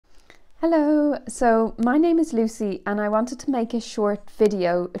Hello, so my name is Lucy and I wanted to make a short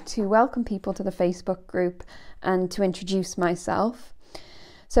video to welcome people to the Facebook group and to introduce myself.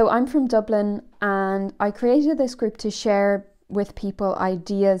 So I'm from Dublin and I created this group to share with people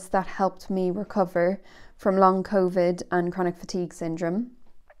ideas that helped me recover from long COVID and chronic fatigue syndrome.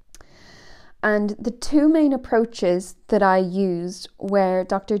 And the two main approaches that I used were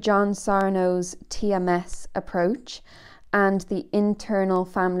Dr. John Sarno's TMS approach and the internal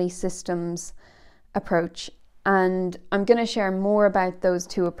family systems approach. And I'm going to share more about those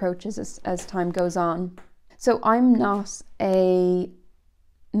two approaches as time goes on. So I'm not a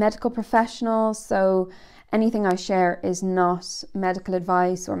medical professional, so anything I share is not medical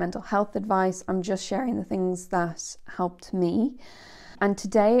advice or mental health advice. I'm just sharing the things that helped me. And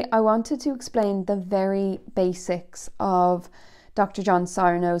today I wanted to explain the very basics of Dr. John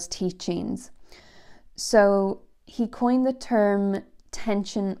Sarno's teachings. So he coined the term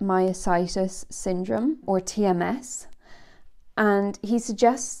tension myositis syndrome, or TMS, and he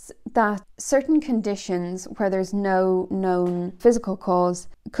suggests that certain conditions where there's no known physical cause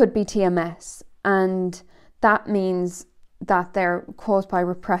could be TMS, and that means that they're caused by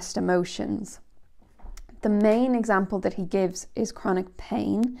repressed emotions. The main example that he gives is chronic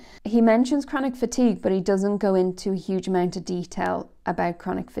pain. He mentions chronic fatigue, but he doesn't go into a huge amount of detail about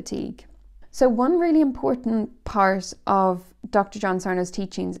chronic fatigue. So one really important part of Dr. John Sarno's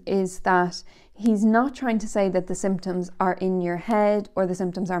teachings is that he's not trying to say that the symptoms are in your head or the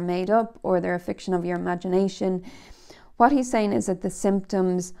symptoms are made up or they're a fiction of your imagination. What he's saying is that the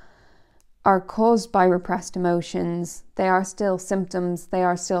symptoms are caused by repressed emotions. They are still symptoms, they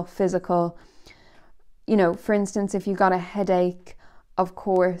are still physical. You know, for instance, if you got a headache, of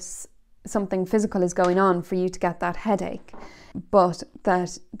course, something physical is going on for you to get that headache, but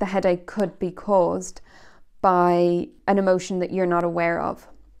that the headache could be caused by an emotion that you're not aware of.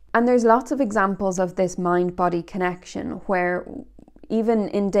 And there's lots of examples of this mind-body connection where even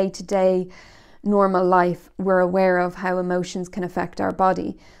in day-to-day normal life, we're aware of how emotions can affect our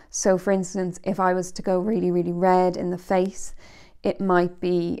body. So for instance, if I was to go really, really red in the face, it might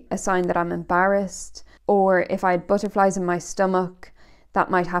be a sign that I'm embarrassed. Or if I had butterflies in my stomach, that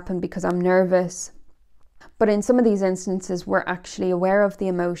might happen because I'm nervous. But in some of these instances, we're actually aware of the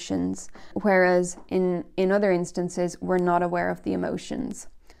emotions, whereas in other instances, we're not aware of the emotions.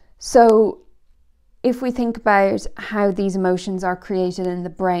 So if we think about how these emotions are created in the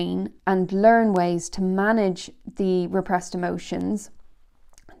brain and learn ways to manage the repressed emotions,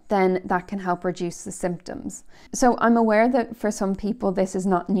 then that can help reduce the symptoms. So I'm aware that for some people this is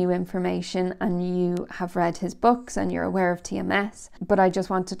not new information and you have read his books and you're aware of TMS, but I just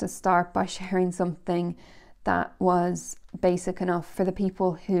wanted to start by sharing something that was basic enough for the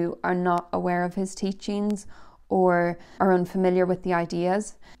people who are not aware of his teachings or are unfamiliar with the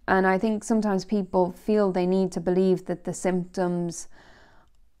ideas. And I think sometimes people feel they need to believe that the symptoms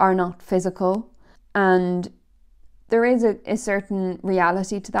are not physical, and there is a certain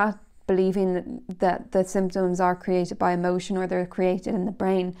reality to that, believing that the symptoms are created by emotion or they're created in the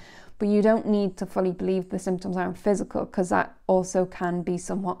brain, but you don't need to fully believe the symptoms aren't physical, because that also can be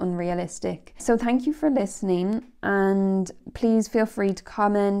somewhat unrealistic. So thank you for listening, and please feel free to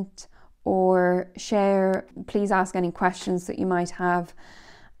comment or share. Please ask any questions that you might have,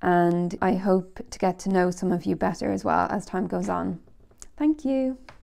 and I hope to get to know some of you better as well as time goes on. Thank you.